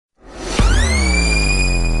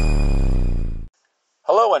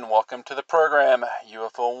Hello and welcome to the program,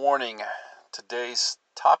 UFO Warning. Today's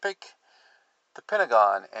topic, the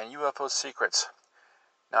Pentagon and UFO secrets.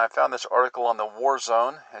 Now, I found this article on the War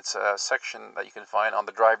Zone. It's a section that you can find on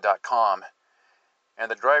thedrive.com. And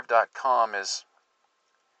thedrive.com is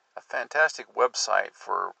a fantastic website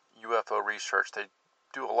for UFO research. They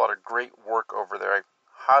do a lot of great work over there. I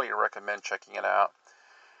highly recommend checking it out.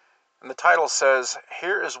 And the title says,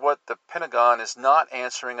 here is what the Pentagon is not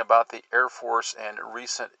answering about the Air Force and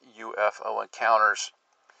recent UFO encounters.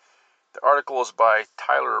 The article is by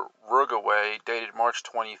Tyler Rogoway, dated March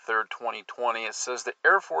 23, 2020. It says the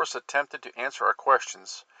Air Force attempted to answer our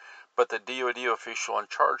questions, but the DoD official in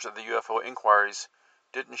charge of the UFO inquiries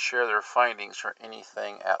didn't share their findings or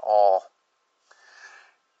anything at all.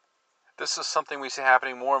 This is something we see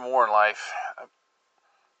happening more and more in life.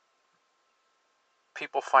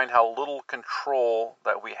 People find how little control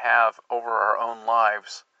that we have over our own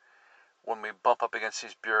lives when we bump up against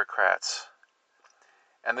these bureaucrats.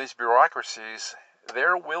 And these bureaucracies,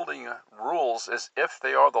 they're wielding rules as if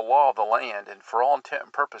they are the law of the land, and for all intent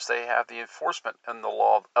and purpose, they have the enforcement in the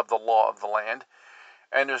law of the land,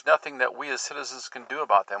 and there's nothing that we as citizens can do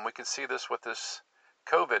about them. We can see this with this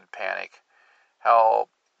COVID panic, how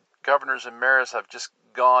governors and mayors have just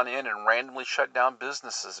gone in and randomly shut down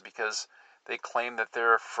businesses because they claim that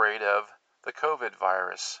they're afraid of the COVID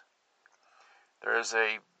virus. There is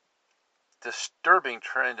a disturbing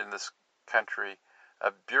trend in this country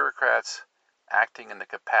of bureaucrats acting in the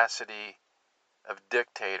capacity of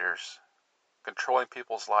dictators, controlling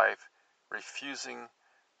people's life, refusing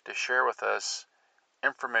to share with us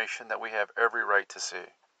information that we have every right to see.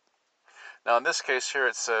 Now, in this case here,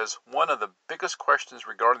 it says, one of the biggest questions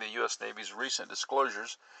regarding the U.S. Navy's recent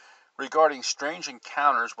disclosures regarding strange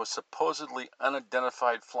encounters with supposedly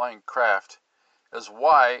unidentified flying craft is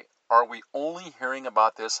why are we only hearing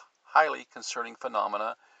about this highly concerning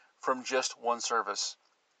phenomena from just one service?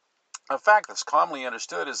 A fact that's commonly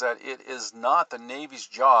understood is that it is not the Navy's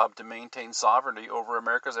job to maintain sovereignty over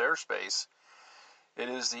America's airspace. It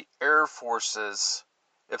is the Air Force's.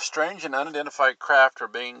 If strange and unidentified craft are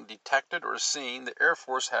being detected or seen, the Air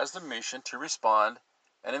Force has the mission to respond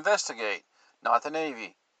and investigate, not the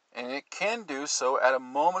Navy. And it can do so at a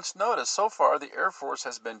moment's notice. So far, the Air Force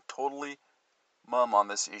has been totally mum on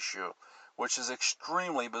this issue, which is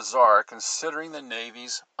extremely bizarre considering the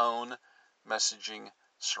Navy's own messaging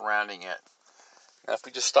surrounding it. Now, if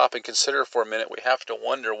we just stop and consider for a minute, we have to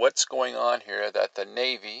wonder what's going on here that the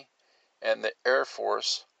Navy and the Air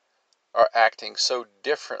Force are acting so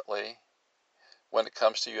differently when it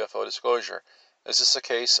comes to UFO disclosure. Is this a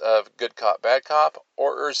case of good cop, bad cop?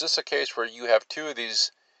 Or is this a case where you have two of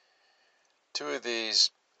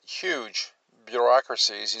these huge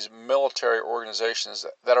bureaucracies, these military organizations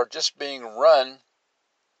that are just being run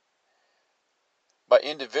by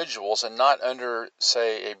individuals and not under,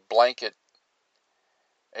 say, a blanket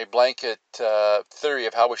theory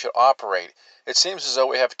of how we should operate? It seems as though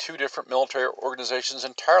we have two different military organizations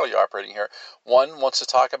entirely operating here. One wants to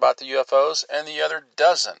talk about the UFOs and the other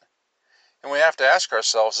doesn't. And we have to ask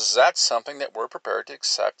ourselves, is that something that we're prepared to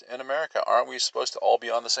accept in America? Aren't we supposed to all be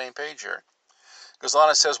on the same page here?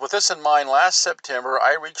 Gazlana says, with this in mind, last September,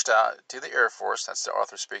 I reached out to the Air Force, that's the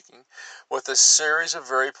author speaking, with a series of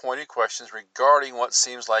very pointed questions regarding what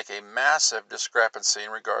seems like a massive discrepancy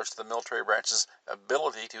in regards to the military branch's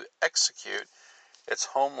ability to execute its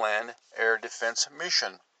Homeland Air Defense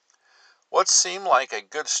mission. What seemed like a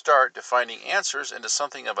good start to finding answers into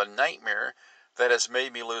something of a nightmare that has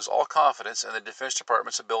made me lose all confidence in the Defense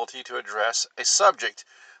Department's ability to address a subject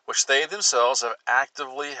which they themselves have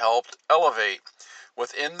actively helped elevate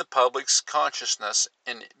within the public's consciousness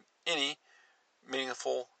in any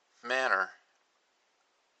meaningful manner.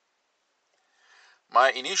 My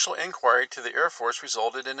initial inquiry to the Air Force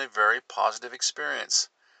resulted in a very positive experience.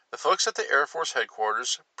 The folks at the Air Force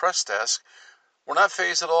headquarters press desk were not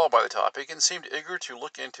fazed at all by the topic and seemed eager to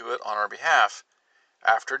look into it on our behalf.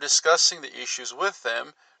 After discussing the issues with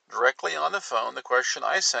them directly on the phone, the question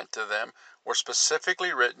I sent to them were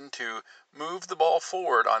specifically written to move the ball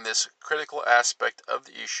forward on this critical aspect of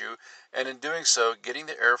the issue, and in doing so, getting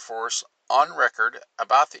the Air Force on record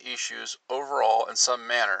about the issues overall in some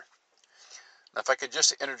manner. Now, if I could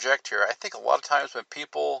just interject here, I think a lot of times when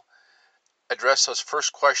people address those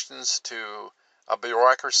first questions to a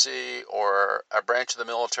bureaucracy or a branch of the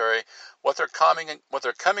military, what they're coming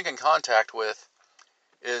in contact with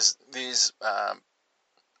is these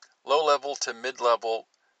low-level to mid-level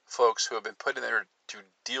folks who have been put in there to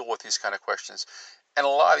deal with these kind of questions. And a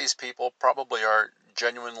lot of these people probably are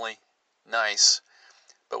genuinely nice,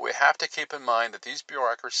 but we have to keep in mind that these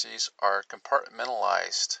bureaucracies are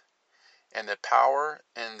compartmentalized. And the power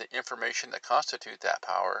and the information that constitute that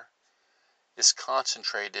power is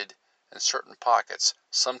concentrated in certain pockets,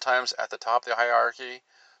 sometimes at the top of the hierarchy,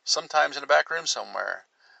 sometimes in a back room somewhere.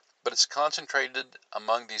 But it's concentrated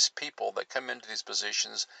among these people that come into these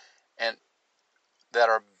positions and that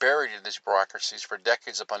are buried in these bureaucracies for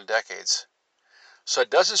decades upon decades. So it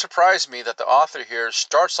doesn't surprise me that the author here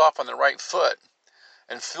starts off on the right foot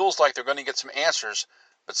and feels like they're going to get some answers,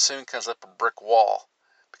 but soon comes up a brick wall.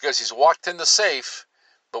 Because he's walked in the safe,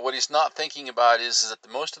 but what he's not thinking about is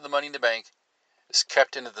that most of the money in the bank is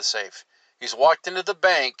kept into the safe. He's walked into the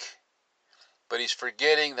bank, but he's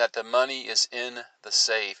forgetting that the money is in the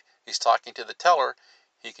safe. He's talking to the teller.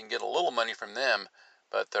 He can get a little money from them,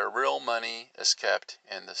 but the real money is kept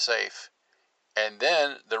in the safe. And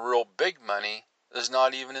then the real big money is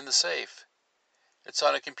not even in the safe. It's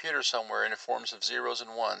on a computer somewhere in the forms of zeros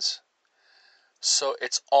and ones. So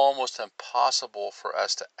it's almost impossible for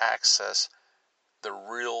us to access the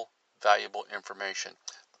real valuable information.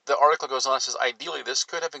 The article goes on and says, ideally, this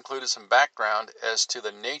could have included some background as to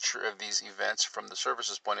the nature of these events from the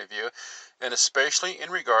service's point of view, and especially in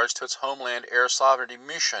regards to its homeland air sovereignty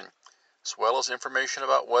mission, as well as information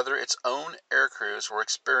about whether its own air crews were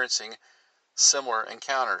experiencing similar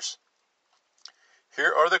encounters.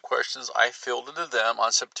 Here are the questions I fielded to them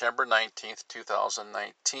on September 19th,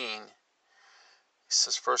 2019. He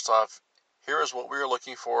says, first off, here is what we are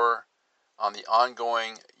looking for on the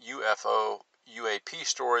ongoing UFO UAP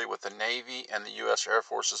story with the Navy and the U.S. Air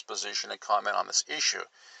Force's position and comment on this issue.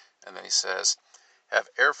 And then he says, have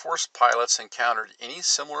Air Force pilots encountered any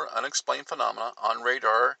similar unexplained phenomena on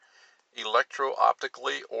radar,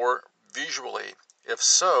 electro-optically, or visually? If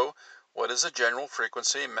so, what is the general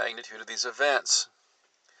frequency and magnitude of these events?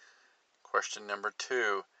 Question number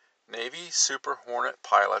 2. Navy Super Hornet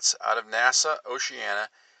pilots out of NASA Oceana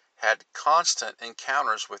had constant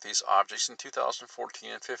encounters with these objects in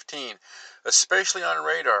 2014 and 15, especially on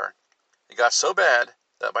radar. It got so bad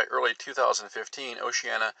that by early 2015,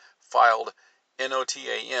 Oceana filed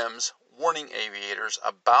NOTAMs warning aviators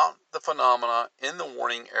about the phenomena in the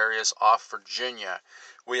warning areas off Virginia.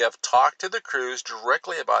 We have talked to the crews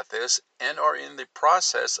directly about this and are in the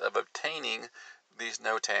process of obtaining these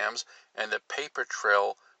NOTAMs and the paper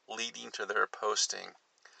trail leading to their posting.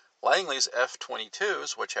 Langley's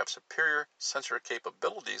F-22s, which have superior sensor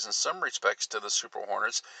capabilities in some respects to the Super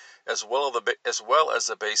Hornets, as well as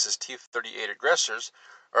the base's T-38 aggressors,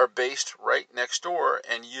 are based right next door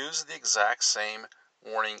and use the exact same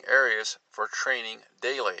warning areas for training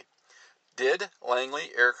daily. Did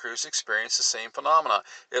Langley air crews experience the same phenomena?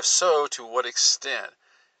 If so, to what extent?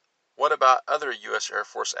 What about other U.S. Air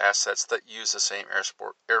Force assets that use the same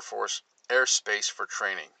airspace for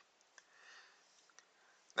training?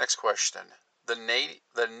 Next question. The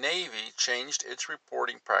Navy changed its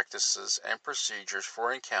reporting practices and procedures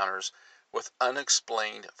for encounters with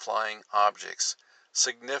unexplained flying objects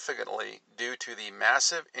significantly due to the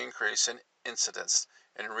massive increase in incidents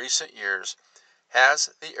in recent years. Has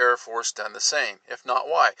the Air Force done the same? If not,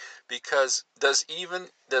 why? Because does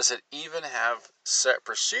it even have set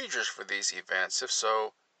procedures for these events? If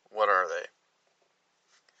so, what are they?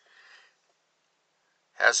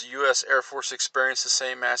 Has the U.S. Air Force experienced the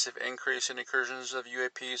same massive increase in incursions of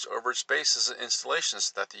UAPs over its bases and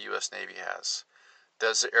installations that the U.S. Navy has?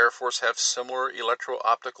 Does the Air Force have similar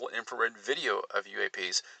electro-optical infrared video of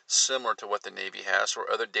UAPs, similar to what the Navy has,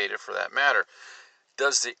 or other data for that matter?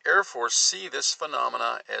 Does the Air Force see this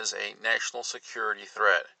phenomena as a national security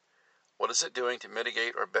threat? What is it doing to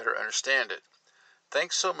mitigate or better understand it?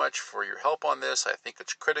 Thanks so much for your help on this. I think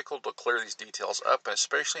it's critical to clear these details up, and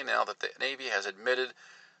especially now that the Navy has admitted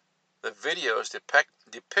the videos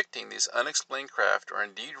depicting these unexplained craft are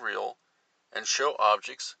indeed real and show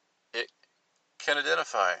objects it can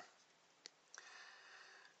identify.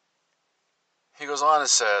 He goes on and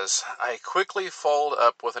says, I quickly followed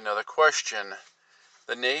up with another question.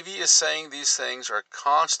 The Navy is saying these things are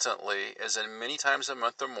constantly, as in many times a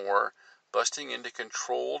month or more, busting into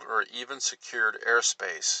controlled or even secured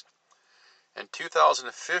airspace. In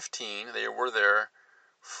 2015, they were there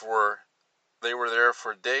for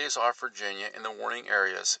days off Virginia in the warning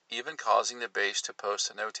areas, even causing the base to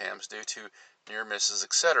post NOTAMs due to near misses,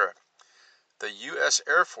 etc. The U.S.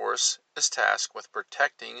 Air Force is tasked with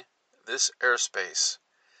protecting this airspace.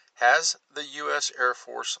 Has the U.S. Air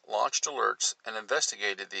Force launched alerts and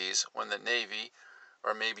investigated these when the Navy,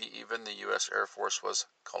 or maybe even the U.S. Air Force, was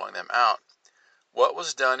calling them out? What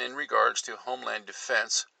was done in regards to Homeland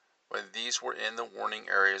Defense when these were in the warning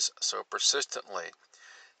areas so persistently?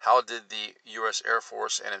 How did the U.S. Air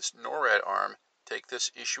Force and its NORAD arm take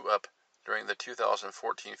this issue up during the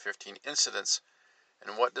 2014-15 incidents?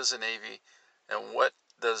 And what does the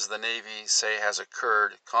Navy say has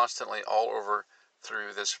occurred constantly all over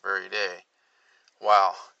through this very day?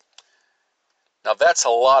 Wow. Now that's a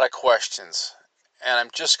lot of questions. And I'm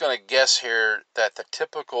just going to guess here that the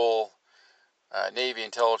typical Navy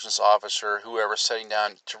intelligence officer, whoever sitting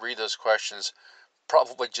down to read those questions,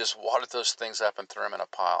 probably just wadded those things up and threw them in a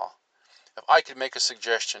pile. If I could make a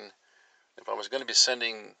suggestion, if I was going to be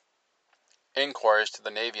sending inquiries to the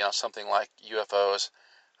Navy on something like UFOs,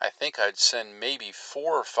 I think I'd send maybe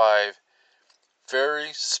 4 or 5 very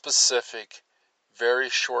specific, very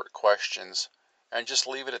short questions and just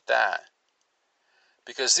leave it at that.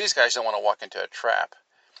 Because these guys don't want to walk into a trap.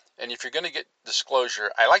 And if you're going to get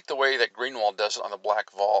disclosure, I like the way that Greenwald does it on the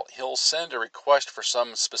Black Vault. He'll send a request for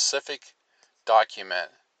some specific document.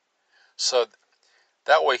 So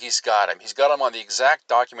that way he's got him. He's got him on the exact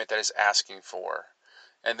document that he's asking for.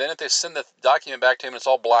 And then if they send the document back to him and it's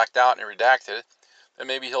all blacked out and redacted, then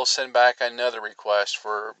maybe he'll send back another request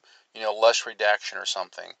for, less redaction or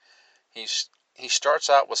something. He starts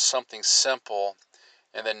out with something simple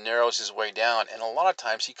and then narrows his way down. And a lot of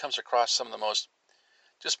times he comes across some of the most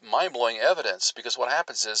just mind-blowing evidence, because what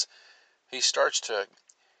happens is he starts to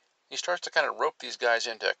kind of rope these guys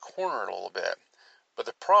into a corner a little bit. But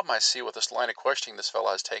the problem I see with this line of questioning this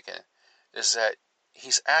fellow has taken is that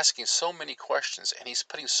he's asking so many questions and he's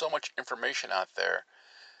putting so much information out there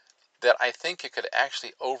that I think it could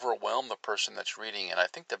actually overwhelm the person that's reading. And I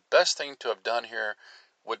think the best thing to have done here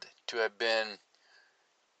would to have been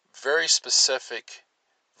very specific,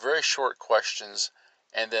 very short questions,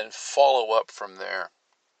 and then follow up from there.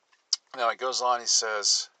 Now it goes on, he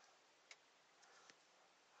says,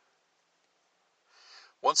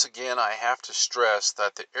 once again, I have to stress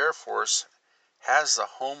that the Air Force has the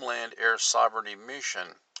Homeland Air Sovereignty mission.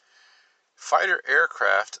 Fighter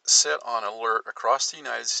aircraft sit on alert across the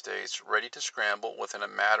United States, ready to scramble within a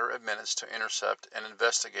matter of minutes to intercept and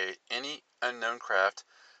investigate any unknown craft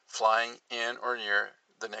flying in or near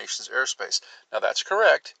the nation's airspace. Now that's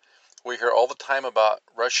correct. We hear all the time about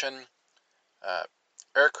Russian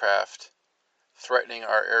aircraft threatening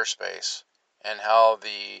our airspace and how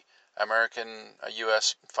the American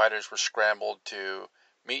U.S. fighters were scrambled to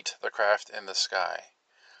meet the craft in the sky.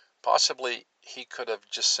 Possibly he could have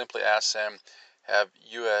just simply asked them, have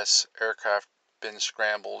U.S. aircraft been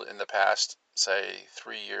scrambled in the past, say,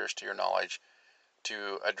 3 years to your knowledge,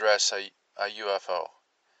 to address a UFO?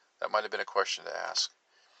 That might have been a question to ask.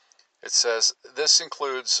 It says, this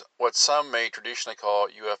includes what some may traditionally call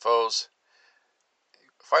UFOs.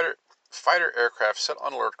 Fighter aircraft sit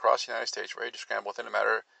on alert across the United States, ready to scramble within a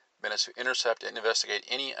matter of minutes to intercept and investigate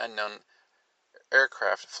any unknown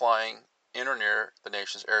aircraft flying in or near the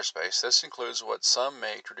nation's airspace. This includes what some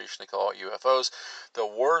may traditionally call UFOs. The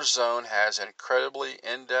war zone has incredibly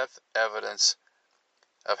in-depth evidence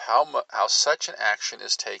of how such an action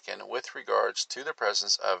is taken with regards to the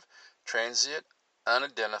presence of transient,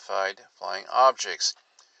 unidentified flying objects,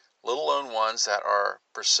 let alone ones that are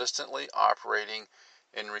persistently operating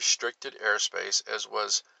in restricted airspace, as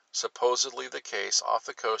was supposedly the case off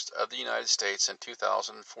the coast of the United States in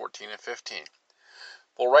 2014 and 15.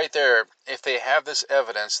 Well, right there, if they have this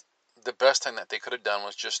evidence, the best thing that they could have done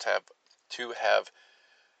was just have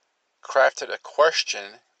crafted a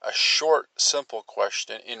question, a short, simple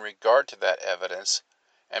question in regard to that evidence,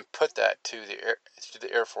 and put that to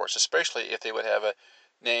the Air Force, especially if they would have a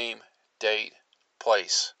name, date,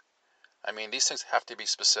 place. I mean, these things have to be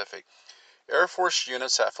specific. Air Force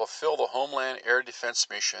units that fulfill the Homeland Air Defense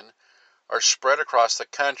mission are spread across the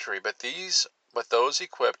country, but those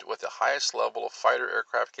equipped with the highest level of fighter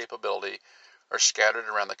aircraft capability are scattered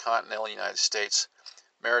around the continental United States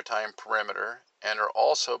maritime perimeter and are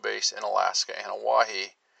also based in Alaska and Hawaii,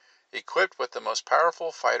 equipped with the most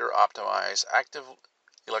powerful fighter-optimized, active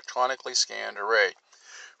electronically scanned array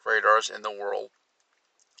radars in the world,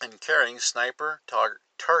 and carrying sniper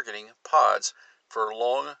targeting pods for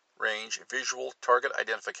long-range visual target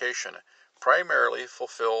identification, primarily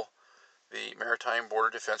fulfill the maritime border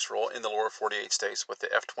defense role in the lower 48 states, with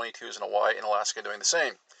the F-22s in Hawaii and Alaska doing the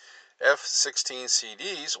same.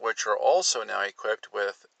 F-16CDs, which are also now equipped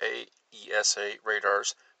with AESA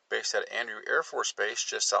radars based at Andrew Air Force Base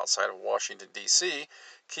just outside of Washington, D.C.,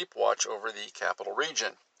 keep watch over the capital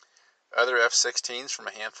region. Other F-16s from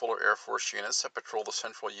a handful of Air Force units that patrol the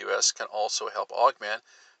central U.S. can also help augment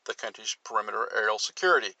the country's perimeter aerial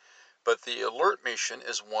security. But the alert mission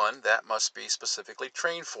is one that must be specifically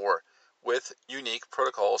trained for, with unique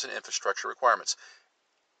protocols and infrastructure requirements.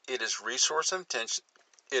 It is resource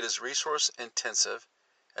intensive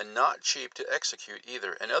and not cheap to execute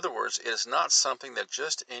either. In other words, it is not something that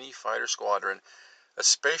just any fighter squadron,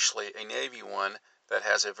 especially a Navy one that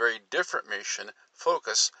has a very different mission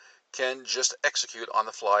focus can just execute on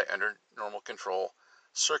the fly under normal control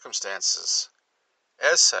circumstances.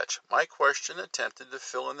 As such, my question attempted to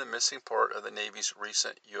fill in the missing part of the Navy's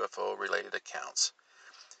recent UFO-related accounts.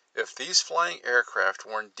 If these flying aircraft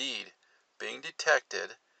were indeed being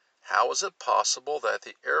detected, how is it possible that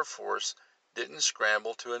the Air Force didn't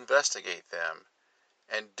scramble to investigate them,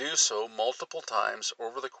 and do so multiple times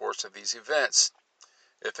over the course of these events?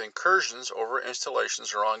 If incursions over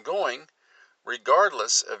installations are ongoing,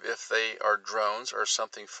 regardless of if they are drones or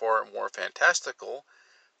something far more fantastical,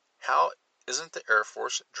 how isn't the Air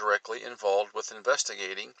Force directly involved with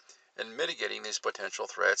investigating and mitigating these potential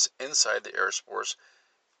threats inside the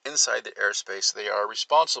airspace they are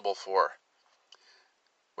responsible for?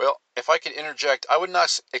 Well, if I could interject, I would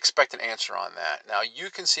not expect an answer on that. Now, you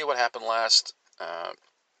can see what happened last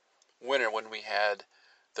winter when we had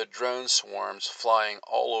the drone swarms flying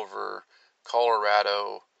all over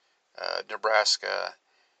Colorado, Nebraska,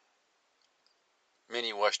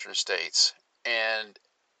 many western states, and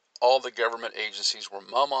all the government agencies were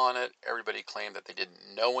mum on it. Everybody claimed that they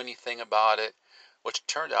didn't know anything about it, which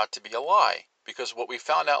turned out to be a lie, because what we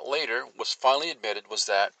found out later was finally admitted was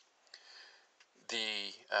that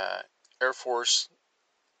the Air Force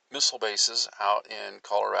missile bases out in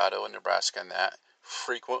Colorado and Nebraska and that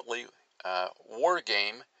frequently war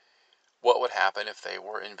game what would happen if they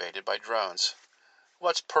were invaded by drones. Well,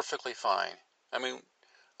 that's perfectly fine. I mean,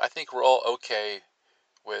 I think we're all okay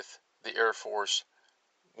with the Air Force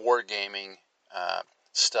wargaming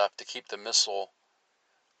stuff to keep the missile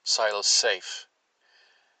silos safe.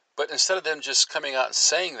 But instead of them just coming out and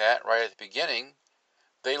saying that right at the beginning,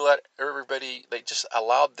 they just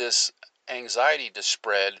allowed this anxiety to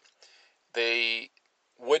spread. They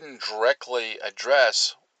wouldn't directly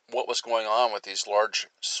address what was going on with these large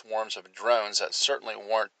swarms of drones that certainly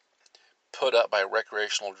weren't put up by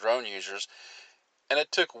recreational drone users. And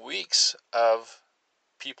it took weeks of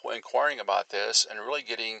people inquiring about this and really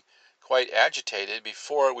getting quite agitated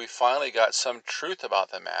before we finally got some truth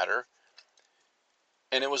about the matter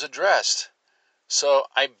and it was addressed. So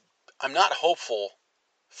I'm not hopeful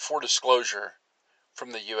for disclosure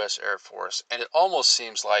from the U.S. Air Force, and it almost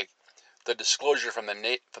seems like the disclosure from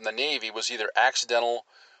the Navy was either accidental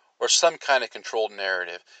or some kind of controlled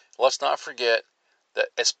narrative. Let's not forget that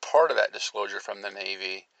as part of that disclosure from the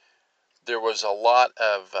Navy, there was a lot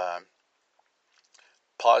of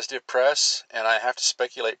positive press, and I have to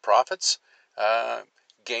speculate profits,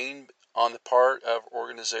 gained on the part of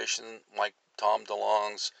organizations like Tom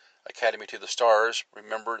DeLonge's Academy to the Stars.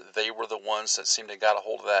 Remember, they were the ones that seemed to got a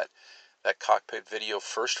hold of that cockpit video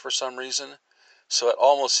first for some reason. So it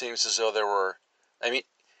almost seems as though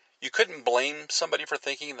you couldn't blame somebody for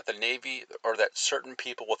thinking that the Navy or that certain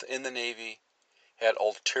people within the Navy had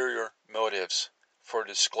ulterior motives for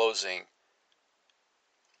disclosing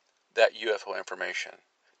that UFO information.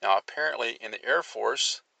 Now, apparently in the Air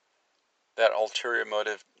Force, that ulterior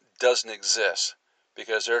motive doesn't exist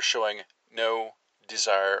because they're showing no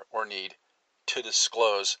desire or need to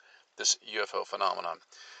disclose this UFO phenomenon.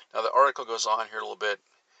 Now, the article goes on here a little bit,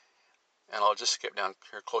 and I'll just skip down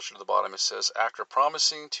here closer to the bottom. It says, after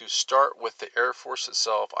promising to start with the Air Force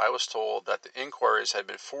itself, I was told that the inquiries had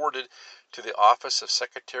been forwarded to the Office of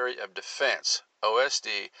Secretary of Defense,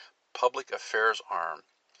 OSD, Public Affairs Arm.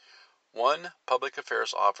 One public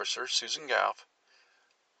affairs officer, Susan Goff,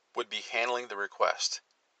 would be handling the request.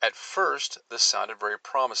 At first, this sounded very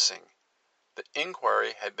promising. The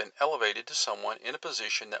inquiry had been elevated to someone in a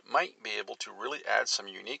position that might be able to really add some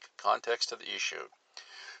unique context to the issue.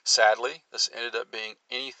 Sadly, this ended up being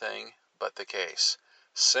anything but the case.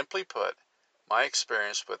 Simply put, my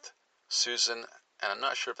experience with Susan, and I'm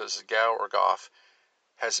not sure if this is Gow or Goff,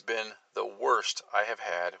 has been the worst I have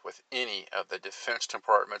had with any of the Defense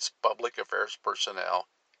Department's public affairs personnel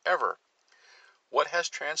ever. What has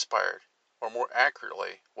transpired, or more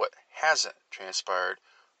accurately, what hasn't transpired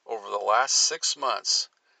over the last 6 months,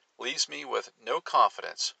 leaves me with no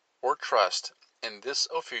confidence or trust in this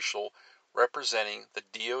official representing the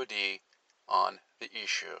DoD on the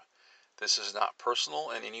issue. This is not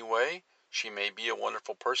personal in any way. She may be a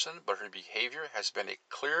wonderful person, but her behavior has been a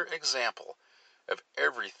clear example of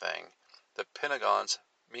everything the Pentagon's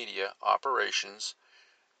media operations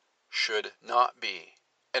should not be.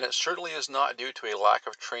 And it certainly is not due to a lack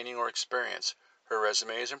of training or experience. Her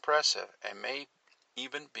resume is impressive and may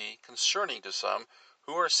even be concerning to some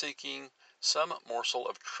who are seeking some morsel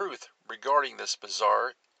of truth regarding this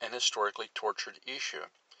bizarre and historically tortured issue.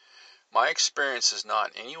 My experience is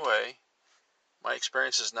not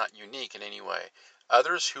unique in any way.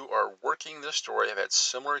 Others who are working this story have had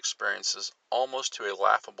similar experiences almost to a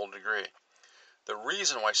laughable degree. The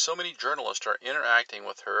reason why so many journalists are interacting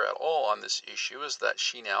with her at all on this issue is that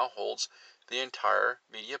she now holds the entire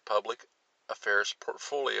media public affairs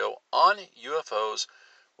portfolio on UFOs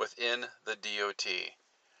within the DOT.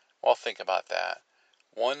 Well, think about that.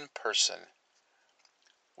 One person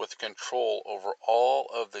with control over all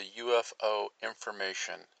of the UFO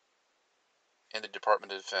information in the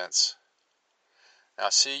Department of Defense. Now,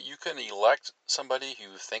 see, you can elect somebody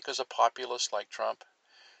who you think is a populist like Trump,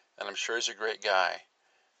 and I'm sure he's a great guy,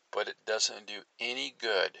 but it doesn't do any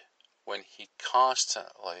good when he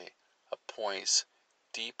constantly appoints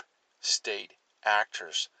deep state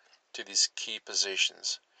actors to these key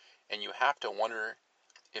positions. And you have to wonder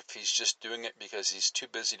if he's just doing it because he's too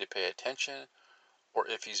busy to pay attention, or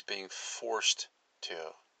if he's being forced to.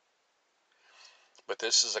 But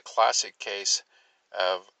this is a classic case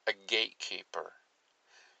of a gatekeeper.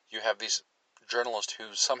 You have these journalists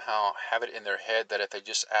who somehow have it in their head that if they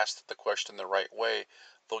just ask the question the right way,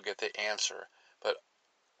 they'll get the answer. But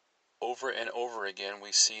over and over again,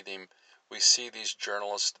 we see these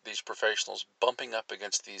journalists, these professionals, bumping up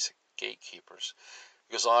against these gatekeepers.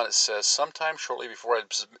 It goes on, it says, sometime shortly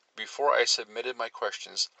before I submitted my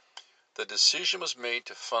questions, the decision was made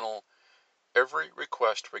to funnel every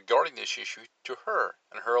request regarding this issue to her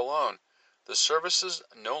and her alone. The services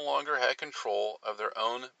no longer had control of their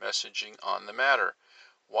own messaging on the matter.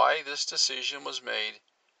 Why this decision was made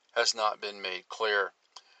has not been made clear.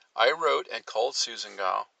 I wrote and called Susan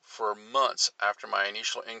Gao for months after my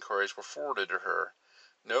initial inquiries were forwarded to her.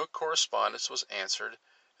 No correspondence was answered,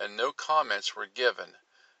 and no comments were given.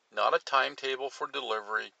 Not a timetable for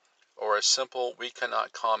delivery, or a simple "we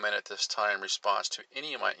cannot comment at this time" response to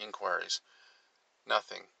any of my inquiries.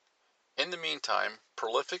 Nothing. In the meantime,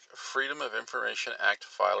 prolific Freedom of Information Act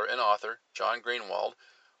filer and author John Greenwald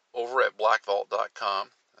over at blackvault.com,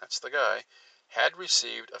 that's the guy, had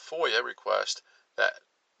received a FOIA request that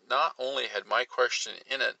not only had my question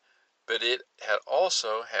in it, but it had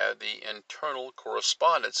also had the internal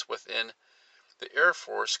correspondence within the Air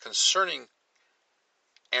Force concerning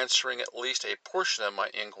answering at least a portion of my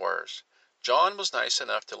inquiries. John was nice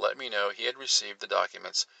enough to let me know he had received the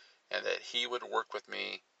documents and that he would work with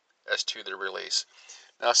me as to their release.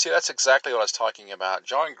 Now, see, that's exactly what I was talking about.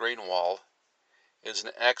 John Greenwald is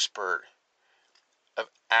an expert of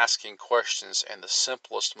asking questions in the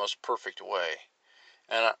simplest, most perfect way.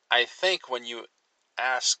 And I think when you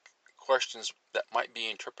ask questions that might be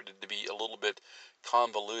interpreted to be a little bit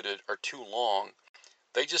convoluted or too long,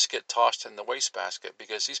 they just get tossed in the wastebasket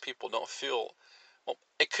because these people don't feel, well,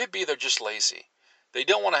 it could be they're just lazy. They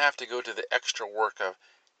don't want to have to go to the extra work of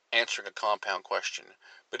answering a compound question.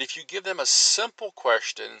 But if you give them a simple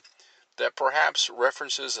question that perhaps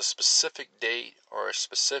references a specific date or a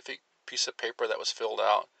specific piece of paper that was filled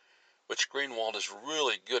out, which Greenwald is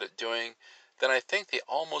really good at doing, then I think they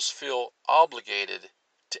almost feel obligated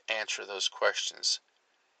to answer those questions.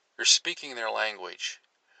 You're speaking their language.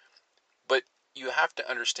 But you have to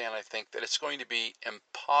understand, I think, that it's going to be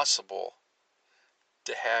impossible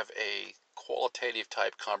to have a qualitative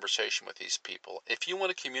type conversation with these people. If you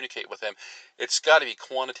want to communicate with them, it's got to be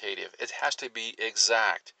quantitative. It has to be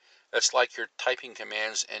exact. That's like you're typing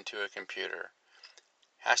commands into a computer.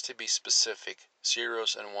 It has to be specific,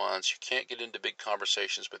 zeros and ones. You can't get into big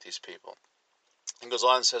conversations with these people. And goes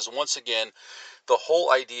on and says, once again, the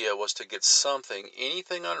whole idea was to get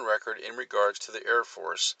anything on record in regards to the Air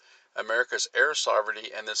Force, America's air sovereignty,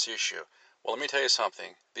 and this issue. Well, let me tell you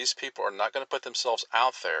something. These people are not going to put themselves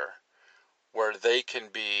out there where they can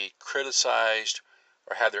be criticized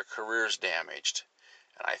or have their careers damaged.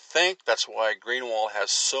 And I think that's why Greenwald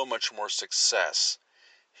has so much more success.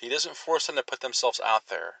 He doesn't force them to put themselves out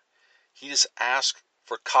there. He just asks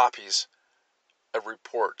for copies of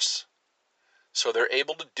reports. So they're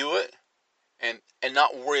able to do it and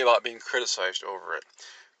not worry about being criticized over it.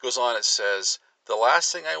 Goes on, it says, the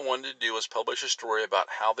last thing I wanted to do was publish a story about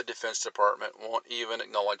how the Defense Department won't even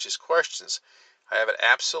acknowledge his questions. I have had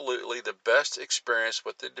absolutely the best experience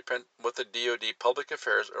with the DoD Public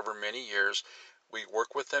Affairs over many years. We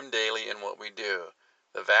work with them daily in what we do.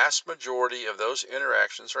 The vast majority of those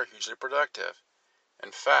interactions are hugely productive.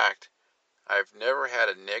 In fact, I've never had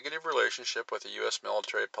a negative relationship with a U.S.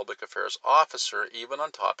 military public affairs officer, even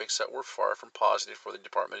on topics that were far from positive for the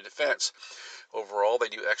Department of Defense. Overall, they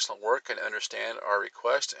do excellent work and understand our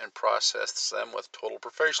requests and process them with total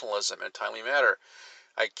professionalism and timely manner.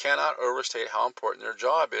 I cannot overstate how important their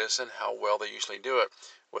job is and how well they usually do it.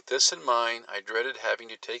 With this in mind, I dreaded having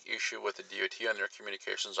to take issue with the DoT on their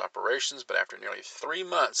communications operations, but after nearly 3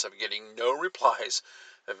 months of getting no replies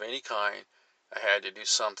of any kind, I had to do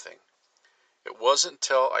something. It wasn't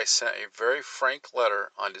until I sent a very frank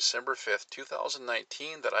letter on December 5th,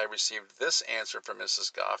 2019 that I received this answer from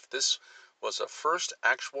Mrs. Goff. This was the first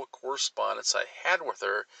actual correspondence I had with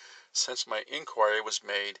her since my inquiry was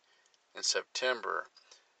made in September.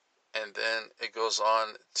 And then it goes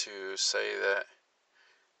on to say that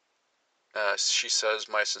she says,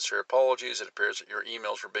 "My sincere apologies. It appears that your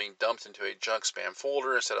emails were being dumped into a junk spam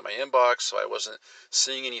folder instead of my inbox, so I wasn't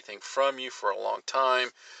seeing anything from you for a long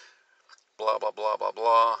time. Blah, blah, blah, blah,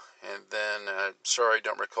 blah." And then, sorry,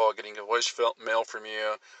 don't recall getting a voicemail from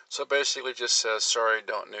you. So basically just says, sorry,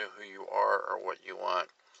 don't know who you are or what you want.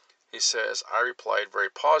 He says, I replied very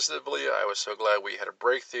positively. I was so glad we had a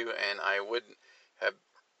breakthrough, and I wouldn't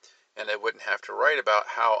have to write about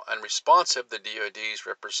how unresponsive the DoD's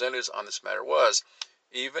representatives on this matter was,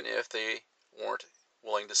 even if they weren't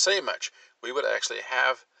willing to say much. We would actually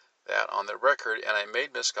have that on the record, and I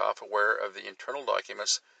made Ms. Goff aware of the internal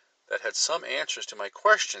documents that had some answers to my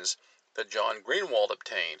questions that John Greenwald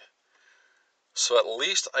obtained. So at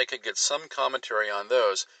least I could get some commentary on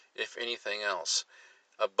those, if anything else.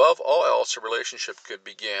 Above all else, a relationship could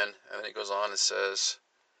begin. And then it goes on and says,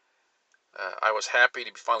 I was happy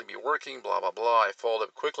to finally be working, blah, blah, blah. I followed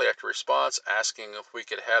up quickly after response, asking if we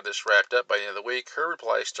could have this wrapped up by the end of the week. Her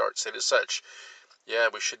reply stated as such, yeah,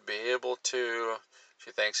 we should be able to.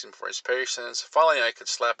 She thanks him for his patience. Finally, I could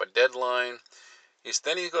slap a deadline.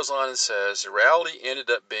 Then he goes on and says, the reality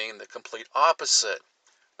ended up being the complete opposite.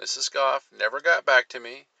 Mrs. Goff never got back to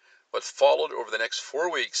me. What followed over the next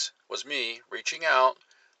 4 weeks was me reaching out,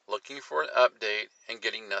 looking for an update, and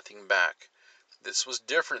getting nothing back. This was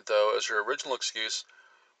different, though, as her original excuse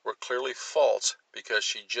were clearly false because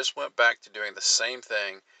she just went back to doing the same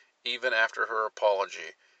thing even after her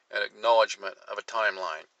apology and acknowledgement of a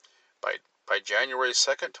timeline. By January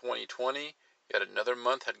 2nd, 2020, yet another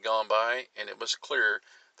month had gone by, and it was clear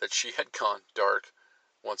that she had gone dark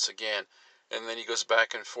once again. And then he goes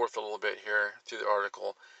back and forth a little bit here through the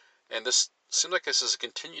article. And this seems like this has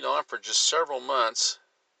continued on for just several months.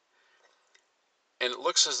 And it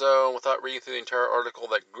looks as though, without reading through the entire article,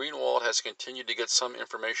 that Greenwald has continued to get some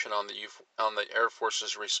information on the Air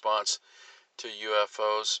Force's response to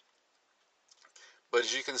UFOs. But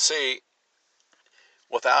as you can see,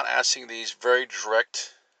 without asking these very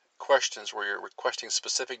direct questions where you're requesting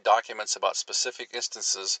specific documents about specific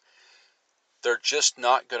instances, they're just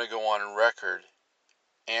not going to go on record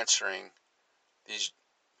answering these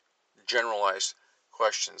generalized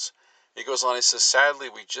questions. He goes on, he says, sadly,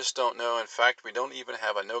 we just don't know. In fact, we don't even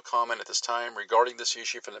have a no comment at this time regarding this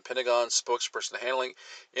issue from the Pentagon spokesperson handling.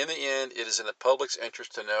 In the end, it is in the public's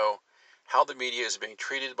interest to know how the media is being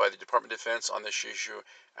treated by the Department of Defense on this issue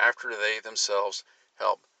after they themselves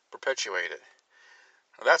help perpetuate it.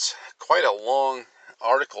 Now, that's quite a long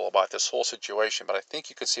article about this whole situation, but I think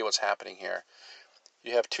you can see what's happening here.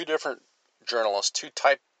 You have two different journalists,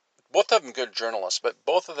 both of them good journalists, but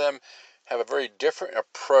both of them have a very different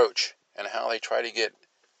approach in how they try to get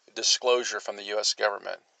disclosure from the U.S.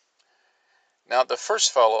 government. Now, the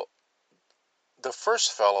first fellow,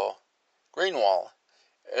 Greenwald,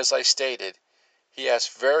 as I stated, he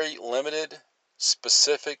asked very limited,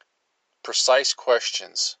 specific, precise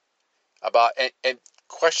questions about and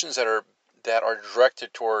questions that are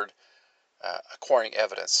directed toward acquiring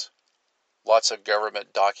evidence. Lots of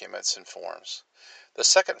government documents and forms. The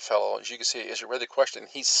second fellow, as you can see, as you read the question,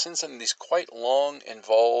 he sends in these quite long,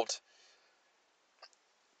 involved,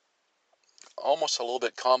 almost a little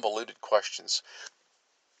bit convoluted questions.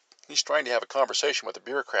 He's trying to have a conversation with a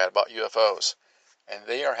bureaucrat about UFOs, and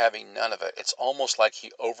they are having none of it. It's almost like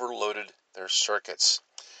he overloaded their circuits.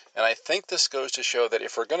 And I think this goes to show that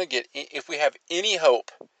if we have any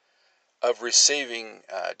hope of receiving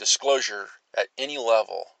disclosure at any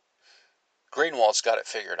level, Greenwald's got it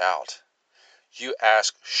figured out. You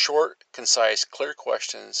ask short, concise, clear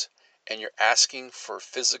questions, and you're asking for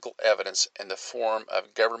physical evidence in the form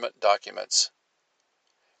of government documents.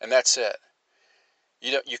 And that's it.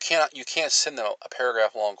 You can't send them a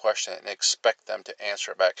paragraph long question and expect them to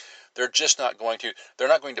answer it back. They're not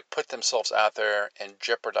going to put themselves out there and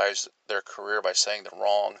jeopardize their career by saying the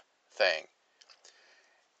wrong thing.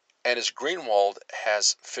 And as Greenwald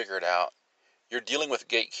has figured out, you're dealing with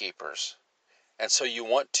gatekeepers. And so you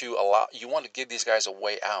want to give these guys a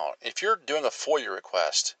way out. If you're doing a FOIA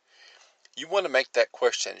request, you want to make that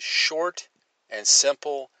question short and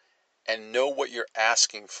simple and know what you're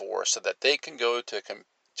asking for so that they can go to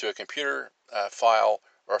a computer file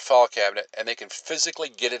or a file cabinet and they can physically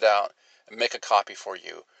get it out and make a copy for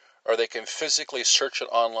you. Or they can physically search it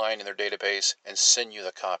online in their database and send you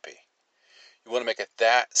the copy. You want to make it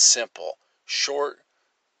that simple. Short,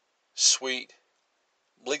 sweet,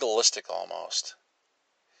 legalistic almost.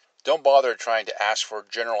 Don't bother trying to ask for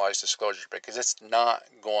generalized disclosure because it's not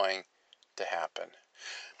going to happen.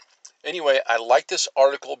 Anyway, I like this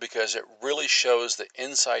article because it really shows the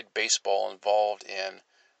inside baseball involved in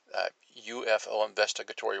UFO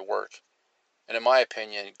investigatory work. And in my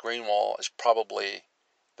opinion, Greenwald is probably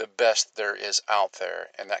the best there is out there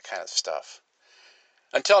in that kind of stuff.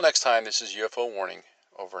 Until next time, this is UFO Warning,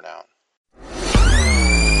 over and out.